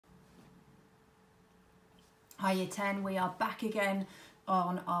Hi Year 10, we are back again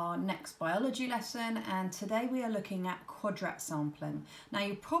on our next biology lesson, and today we are looking at quadrat sampling. Now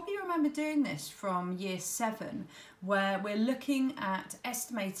you probably remember doing this from Year 7 where we're looking at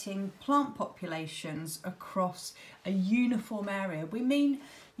estimating plant populations across a uniform area. We mean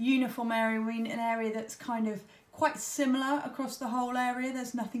uniform area, we mean an area that's kind of quite similar across the whole area.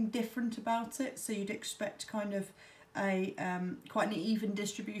 There's nothing different about it, so you'd expect kind of a quite an even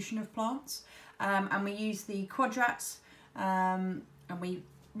distribution of plants. And we use the quadrats and we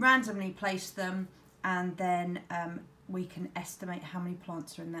randomly place them, and then we can estimate how many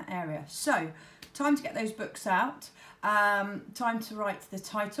plants are in that area. So time to get those books out, time to write the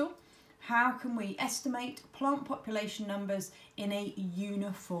title. How can we estimate plant population numbers in a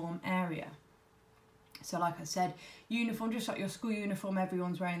uniform area? So like I said, uniform, just like your school uniform,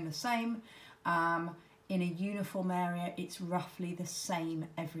 everyone's wearing the same. In a uniform area, it's roughly the same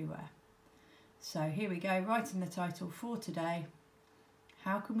everywhere. So here we go, writing the title for today.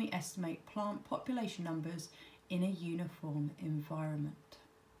 How can we estimate plant population numbers in a uniform environment?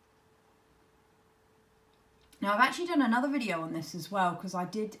 Now I've actually done another video on this as well, because I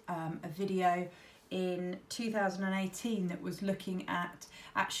did a video in 2018 that was looking at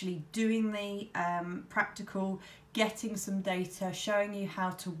actually doing the practical, getting some data, showing you how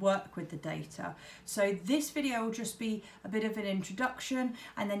to work with the data. So this video will just be a bit of an introduction,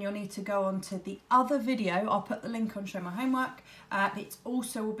 and then you'll need to go on to the other video. I'll put the link on Show My Homework. It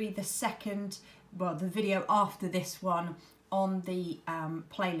also will be the second, well, the video after this one on the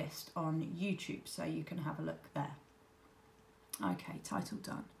playlist on YouTube, so you can have a look there. Okay, title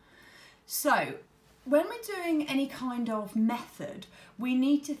done. So when we're doing any kind of method, we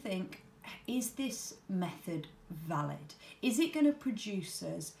need to think, is this method valid? Is it going to produce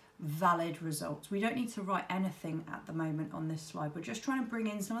us valid results? We don't need to write anything at the moment on this slide. We're just trying to bring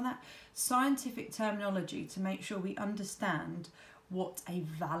in some of that scientific terminology to make sure we understand what a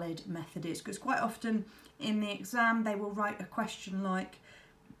valid method is, because quite often in the exam they will write a question like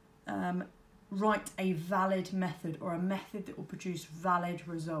write a valid method, or a method that will produce valid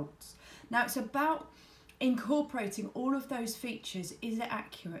results. Now it's about incorporating all of those features. Is it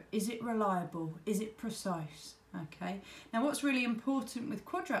accurate? Is it reliable? Is it precise? Okay. Now what's really important with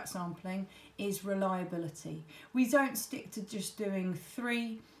quadrat sampling is reliability. We don't stick to just doing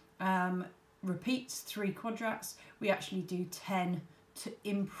 3 repeats, 3 quadrats. We actually do 10 to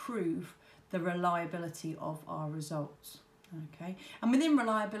improve the reliability of our results. Okay. And within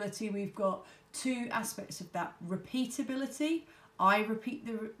reliability, we've got 2 aspects of that: repeatability. I repeat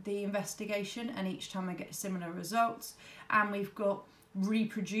the investigation and each time I get similar results. And we've got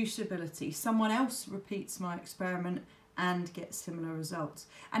reproducibility. Someone else repeats my experiment and gets similar results.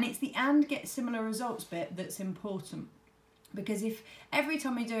 And it's the "and get similar results" bit that's important, because if every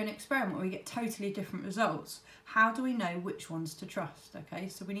time we do an experiment we get totally different results, how do we know which ones to trust? Okay,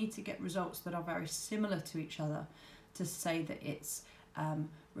 so we need to get results that are very similar to each other to say that it's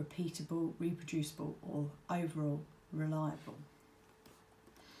repeatable, reproducible, or overall reliable.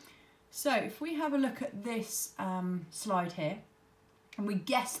 So if we have a look at this slide here, and we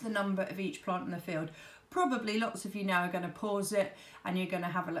guess the number of each plant in the field, probably lots of you now are going to pause it and you're going to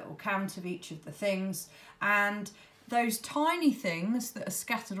have a little count of each of the things. And those tiny things that are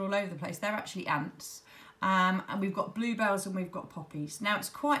scattered all over the place, they're actually ants. And we've got bluebells and we've got poppies. Now it's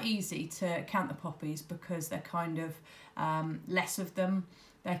quite easy to count the poppies because they're kind of less of them.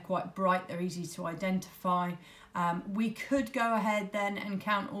 They're quite bright, they're easy to identify. We could go ahead then and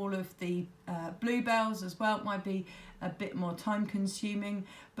count all of the bluebells as well. It might be a bit more time consuming,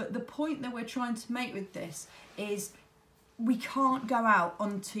 but the point that we're trying to make with this is we can't go out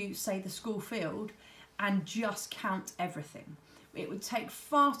onto, say, the school field and just count everything. It would take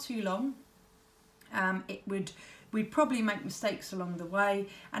far too long. We'd probably make mistakes along the way,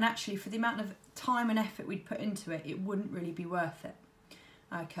 and actually for the amount of time and effort we'd put into it, it wouldn't really be worth it.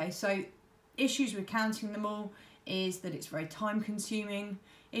 Okay, so issues with counting them all is that it's very time consuming.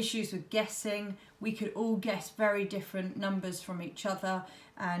 Issues with guessing, we could all guess very different numbers from each other,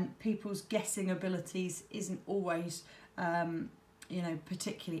 and people's guessing abilities isn't always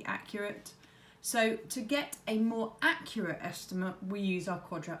particularly accurate. So to get a more accurate estimate, we use our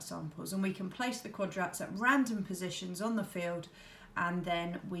quadrat samples, and we can place the quadrats at random positions on the field, and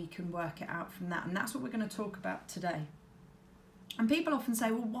then we can work it out from that. And that's what we're going to talk about today. And people often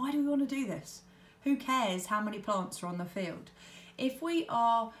say, well, why do we want to do this? Who cares how many plants are on the field? If we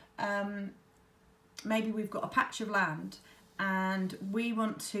are, maybe we've got a patch of land and we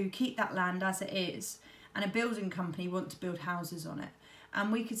want to keep that land as it is, and a building company want to build houses on it,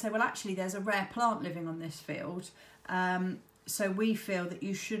 and we could say, well, actually there's a rare plant living on this field, so we feel that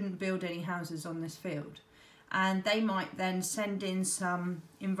you shouldn't build any houses on this field. and they might then send in some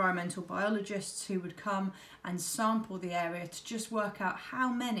environmental biologists who would come and sample the area to just work out how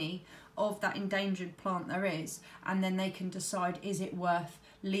many of that endangered plant there is, and then they can decide, is it worth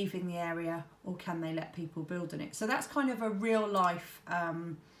leaving the area or can they let people build in it. So that's kind of a real life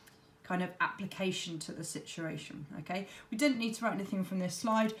kind of application to the situation. Okay, we didn't need to write anything from this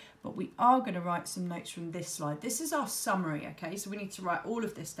slide, but we are going to write some notes from this slide. This is our summary. Okay, so we need to write all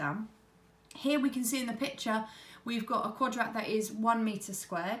of this down. Here we can see in the picture we've got a quadrat that is 1 metre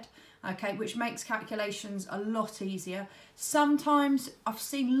squared, okay, which makes calculations a lot easier. Sometimes I've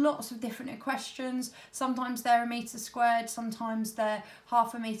seen lots of different questions. Sometimes they're 1 metre squared, sometimes they're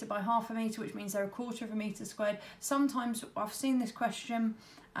 1/2 metre by 1/2 metre, which means they're 1/4 metre squared. Sometimes I've seen this question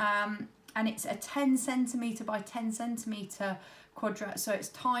and it's a 10 centimetre by 10 centimetre quadrat, so it's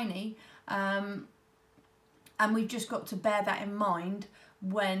tiny, and we've just got to bear that in mind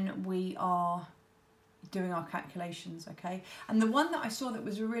when we are doing our calculations. Okay, and the one that I saw that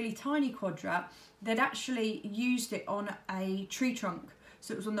was a really tiny quadrat, they'd actually used it on a tree trunk,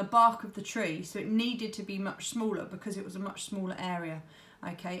 so it was on the bark of the tree, so it needed to be much smaller because it was a much smaller area.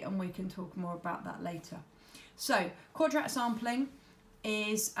 Okay, and we can talk more about that later. So quadrat sampling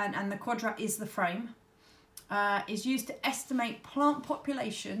is, and the quadrat is the frame, is used to estimate plant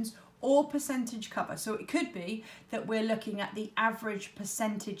populations or percentage cover. So it could be that we're looking at the average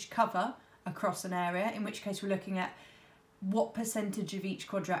percentage cover across an area, in which case we're looking at what percentage of each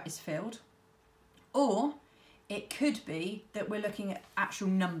quadrat is filled, or it could be that we're looking at actual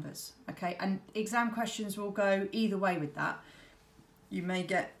numbers. Okay, and exam questions will go either way with that. You may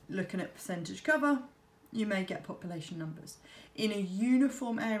get looking at percentage cover, you may get population numbers in a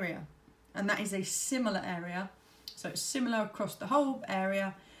uniform area, and that is a similar area, so it's similar across the whole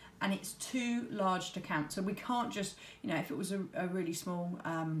area, and it's too large to count. So we can't just, you know, if it was a really small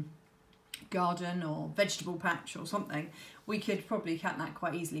garden or vegetable patch or something, we could probably count that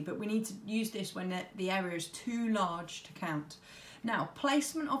quite easily, but we need to use this when the area is too large to count. Now,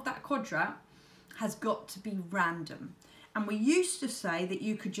 placement of that quadrat has got to be random, and we used to say that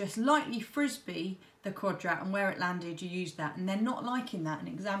you could just lightly frisbee the quadrat and where it landed you use that, and they're not liking that in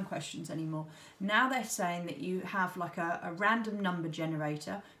exam questions anymore. Now they're saying that you have like a random number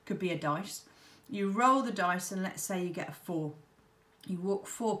generator, could be a dice. You roll the dice and let's say you get a 4. You walk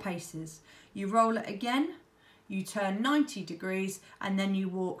 4 paces, you roll it again, you turn 90 degrees, and then you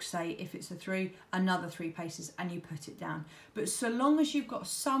walk, say if it's a 3, another 3 paces, and you put it down. But so long as you've got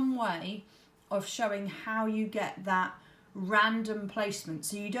some way of showing how you get that random placement,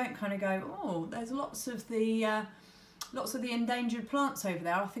 so you don't kind of go, oh, there's lots of the endangered plants over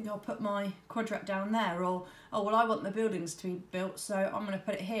there, I think I'll put my quadrat down there, or oh well, I want the buildings to be built, so I'm going to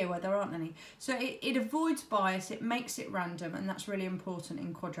put it here where there aren't any. So it avoids bias, it makes it random, and that's really important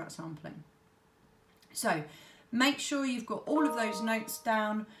in quadrat sampling. So make sure you've got all of those notes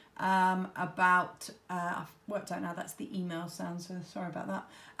down about, I've worked out now that's the email sound, so sorry about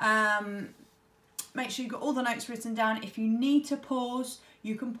that. Make sure you've got all the notes written down. If you need to pause,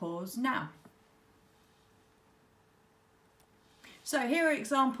 you can pause now. So here are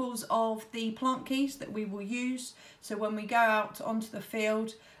examples of the plant keys that we will use. So when we go out onto the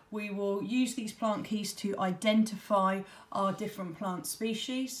field, we will use these plant keys to identify our different plant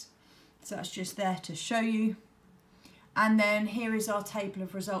species. So that's just there to show you. And then here is our table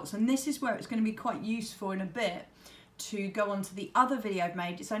of results. And this is where it's going to be quite useful in a bit to go on to the other video I've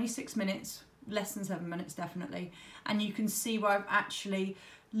made. It's only 6 minutes, less than 7 minutes definitely. And you can see where I've actually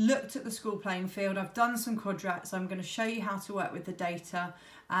looked at the school playing field. I've done some quadrats. I'm going to show you how to work with the data,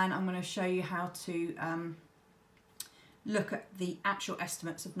 and I'm going to show you how to look at the actual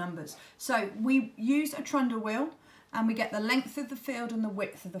estimates of numbers. So we use a trundle wheel, and we get the length of the field and the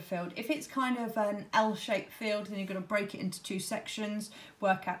width of the field. If it's kind of an L-shaped field, then you're going to break it into 2 sections,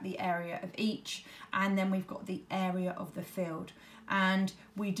 work out the area of each, and then we've got the area of the field. And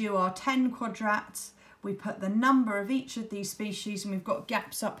we do our 10 quadrats, we put the number of each of these species, and we've got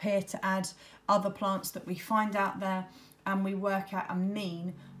gaps up here to add other plants that we find out there, and we work out a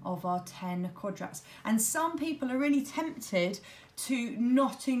mean of our 10 quadrats. And some people are really tempted to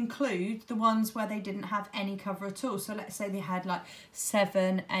not include the ones where they didn't have any cover at all. So let's say they had like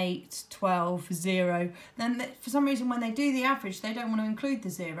 7, 8, 12, 0. Then for some reason when they do the average, they don't want to include the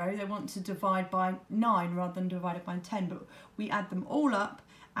 0. They want to divide by 9 rather than divide it by 10. But we add them all up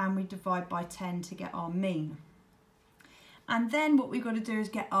and we divide by 10 to get our mean. And then what we've got to do is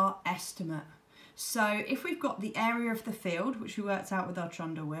get our estimate. So if we've got the area of the field, which we worked out with our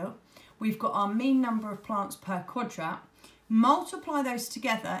trundle wheel, we've got our mean number of plants per quadrat, multiply those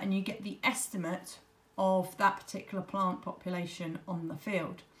together and you get the estimate of that particular plant population on the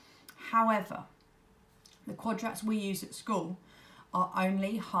field. However, The quadrats we use at school are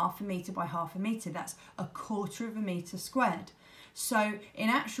only 1/2 metre by 1/2 metre. That's 1/4 metre squared. So in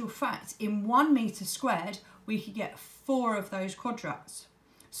actual fact, in 1 metre squared, we could get 4 of those quadrats.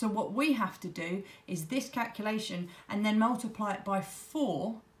 So what we have to do is this calculation and then multiply it by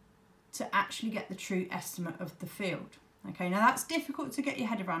 4 to actually get the true estimate of the field. Okay, now that's difficult to get your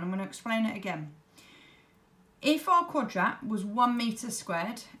head around. I'm going to explain it again. If our quadrat was 1 metre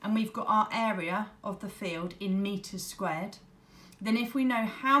squared and we've got our area of the field in metres squared, then if we know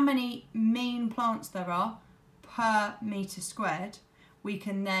how many mean plants there are per metre squared, we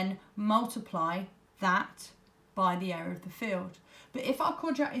can then multiply that by the area of the field. But if our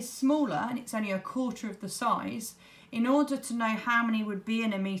quadrat is smaller and it's only 1/4 of the size, in order to know how many would be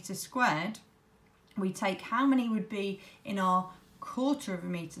in a metre squared, we take how many would be in our 1/4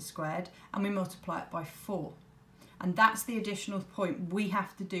 metre squared and we multiply it by 4. And that's the additional point we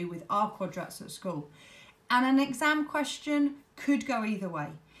have to do with our quadrats at school. And an exam question could go either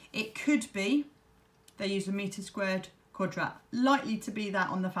way. It could be they use a metre squared quadrat, likely to be that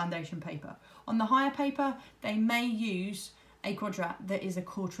on the foundation paper. On the higher paper, they may use a quadrat that is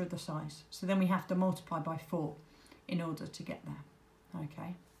 1/4 of the size. So then we have to multiply by 4 in order to get there.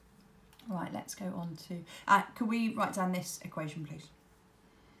 Okay. Right, let's go on to... could we write down this equation, please?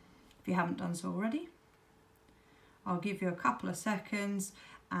 If you haven't done so already. I'll give you a couple of seconds,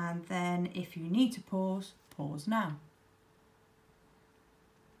 and then if you need to pause, pause now.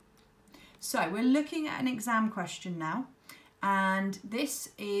 So we're looking at an exam question now, and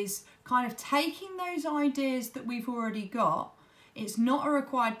this is kind of taking those ideas that we've already got. It's not a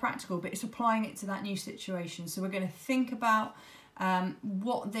required practical, but it's applying it to that new situation. So we're going to think about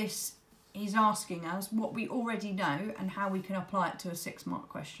what this is asking us, what we already know, and how we can apply it to a 6-mark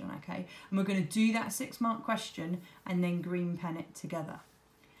question, okay? And we're going to do that 6-mark question and then green pen it together.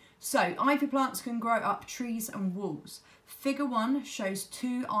 So, ivy plants can grow up trees and walls. Figure 1 shows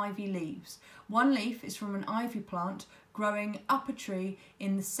 2 ivy leaves. One leaf is from an ivy plant growing up a tree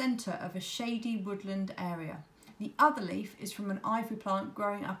in the centre of a shady woodland area. The other leaf is from an ivy plant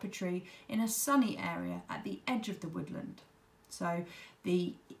growing up a tree in a sunny area at the edge of the woodland. So,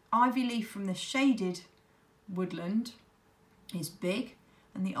 the ivy leaf from the shaded woodland is big,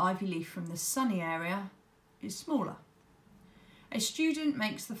 and the ivy leaf from the sunny area is smaller. A student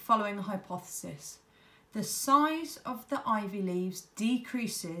makes the following hypothesis. The size of the ivy leaves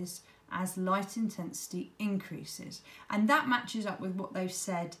decreases as light intensity increases. And that matches up with what they've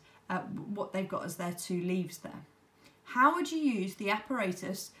said, what they've got as their 2 leaves there. How would you use the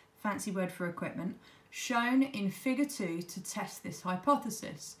apparatus, fancy word for equipment, shown in figure 2 to test this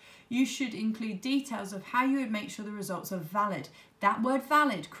hypothesis? You should include details of how you would make sure the results are valid. That word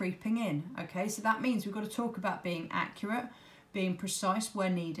valid creeping in, okay? So that means we've got to talk about being accurate, being precise where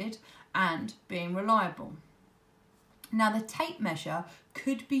needed, and being reliable. Now the tape measure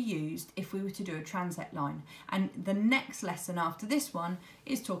could be used if we were to do a transect line, and the next lesson after this one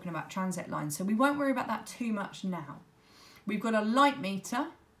is talking about transect lines, so we won't worry about that too much now. We've got a light meter,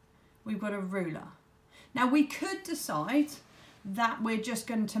 we've got a ruler. Now we could decide that we're just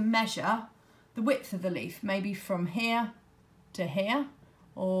going to measure the width of the leaf, maybe from here to here,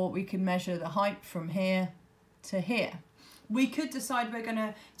 or we can measure the height from here to here. We could decide we're going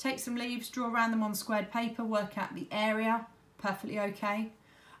to take some leaves, draw around them on squared paper, work out the area, perfectly okay.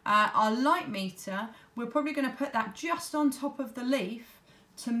 Our light meter, we're probably going to put that just on top of the leaf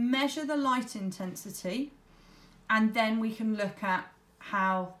to measure the light intensity, and then we can look at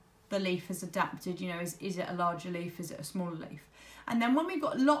how the leaf has adapted, you know, is it a larger leaf, is it a smaller leaf? And then when we've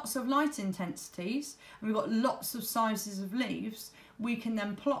got lots of light intensities, and we've got lots of sizes of leaves, we can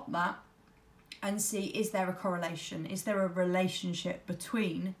then plot that and see, is there a correlation? Is there a relationship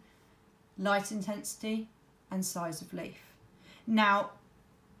between light intensity and size of leaf? Now,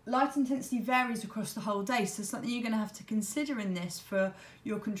 light intensity varies across the whole day, so something you're going to have to consider in this for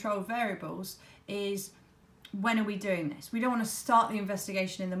your control variables is, when are we doing this? We don't want to start the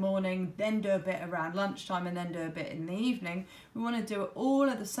investigation in the morning, then do a bit around lunchtime, and then do a bit in the evening. We want to do it all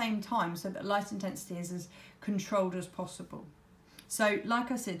at the same time so that light intensity is as controlled as possible. So, like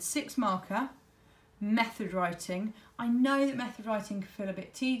I said, 6-marker, method writing. I know that method writing can feel a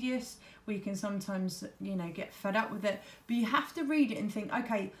bit tedious. We can sometimes, you know, get fed up with it, but you have to read it and think,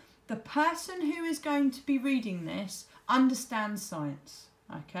 okay, the person who is going to be reading this understands science,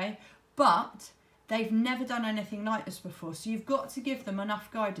 okay? But they've never done anything like this before, so you've got to give them enough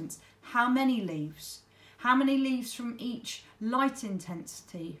guidance. How many leaves? How many leaves from each light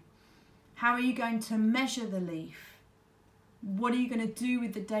intensity? How are you going to measure the leaf? What are you going to do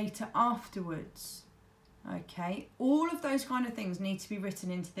with the data afterwards? Okay, all of those kind of things need to be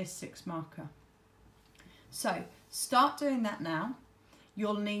written into this 6-marker. So start doing that now.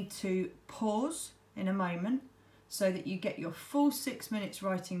 You'll need to pause in a moment so that you get your full 6 minutes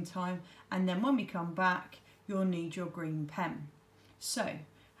writing time, and then when we come back you'll need your green pen. So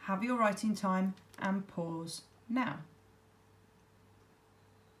have your writing time and pause now.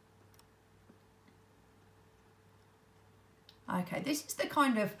 Okay, this is the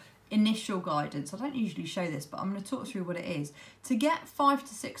kind of initial guidance. I don't usually show this, but I'm going to talk through what it is. To get 5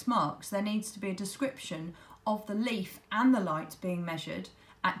 to 6 marks, there needs to be a description of the leaf and the light being measured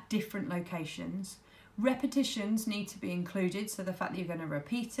at different locations. Repetitions need to be included, so the fact that you're going to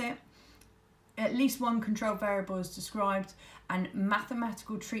repeat it. At least one control variable is described, and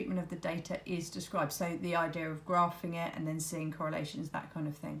mathematical treatment of the data is described. So the idea of graphing it and then seeing correlations, that kind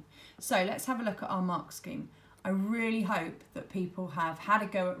of thing. So let's have a look at our mark scheme. I really hope that people have had a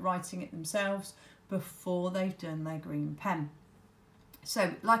go at writing it themselves before they've done their green pen.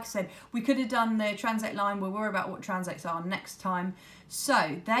 So like I said, we could have done the translate line. We'll worry about what translates are next time.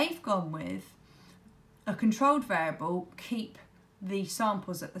 So they've gone with a controlled variable, keep the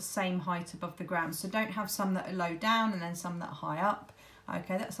samples at the same height above the ground. So don't have some that are low down and then some that are high up.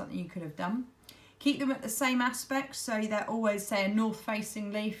 Okay, that's something you could have done. Keep them at the same aspect, so they're always, say, a north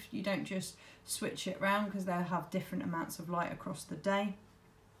facing leaf. You don't just switch it around because they'll have different amounts of light across the day.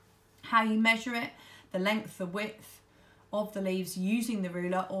 How you measure it, the length, the width of the leaves using the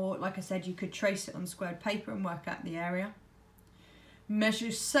ruler, or like I said, you could trace it on squared paper and work out the area.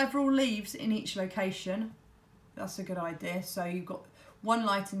 Measure several leaves in each location. That's a good idea. So you've got one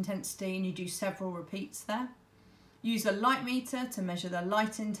light intensity and you do several repeats there. Use a light meter to measure the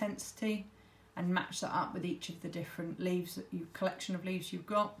light intensity and match that up with each of the different leaves, collection of leaves you've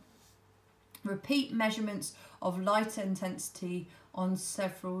got. Repeat measurements of light intensity on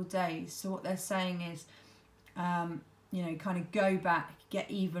several days. So what they're saying is, you know, kind of go back,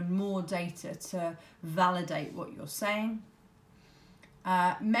 get even more data to validate what you're saying.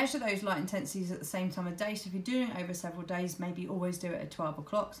 Measure those light intensities at the same time of day. So if you're doing it over several days, maybe always do it at 12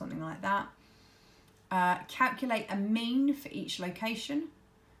 o'clock, something like that. Calculate a mean for each location,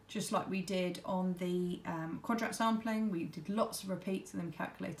 just like we did on the Quadrat sampling. We did lots of repeats and then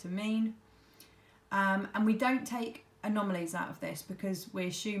calculate a mean. And we don't take anomalies out of this because we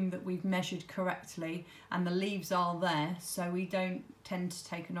assume that we've measured correctly and the leaves are there, so we don't tend to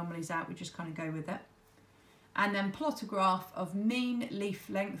take anomalies out, we just kind of go with it. And then plot a graph of mean leaf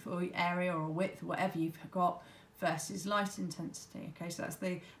length or area or width, whatever you've got, versus light intensity. Okay, so that's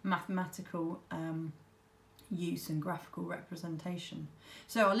the mathematical use and graphical representation.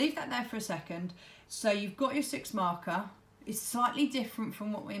 So I'll leave that there for a second. So you've got your 6 marker. It's slightly different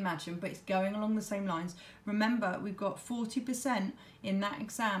from what we imagined, but it's going along the same lines. Remember, we've got 40% in that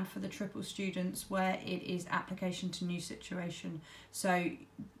exam for the triple students where it is application to new situation. So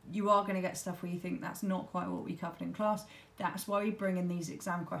you are going to get stuff where you think that's not quite what we covered in class. That's why we bring in these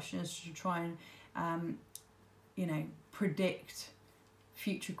exam questions to try and, you know, predict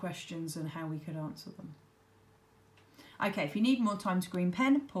future questions and how we could answer them. Okay, if you need more time to green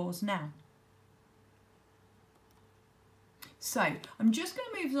pen, pause now. So I'm just going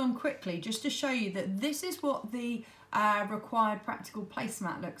to move on quickly just to show you that this is what the required practical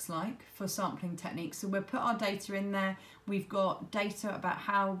placemat looks like for sampling techniques. So we'll put our data in there. We've got data about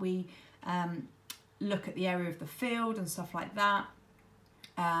how we look at the area of the field and stuff like that.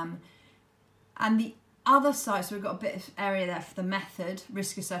 And the other side, so we've got a bit of area there for the method,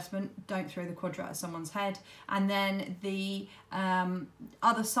 risk assessment, don't throw the quadrat at someone's head. And then the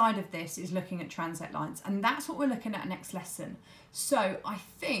other side of this is looking at translate lines. And that's what we're looking at next lesson. So I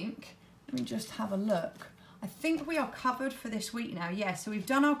think, let me just have a look. I think we are covered for this week now. Yeah, so we've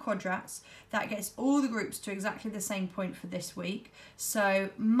done our quadrats. That gets all the groups to exactly the same point for this week. So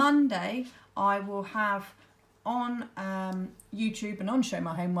Monday, I will have on YouTube and on Show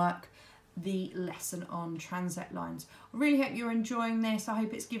My Homework, the lesson on translate lines. I really hope you're enjoying this. I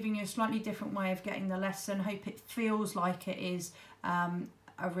hope it's giving you a slightly different way of getting the lesson. I hope it feels like it is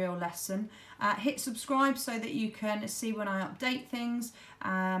a real lesson. Hit subscribe so that you can see when I update things,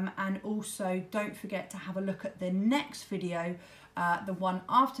 and also don't forget to have a look at the next video, the one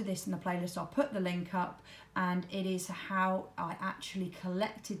after this in the playlist. I'll put the link up, and it is how I actually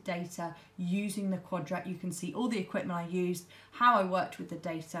collected data using the Quadrat. You can see all the equipment I used, how I worked with the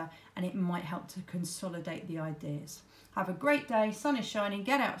data, and it might help to consolidate the ideas. Have a great day, sun is shining,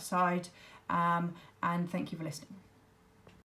 get outside, and thank you for listening.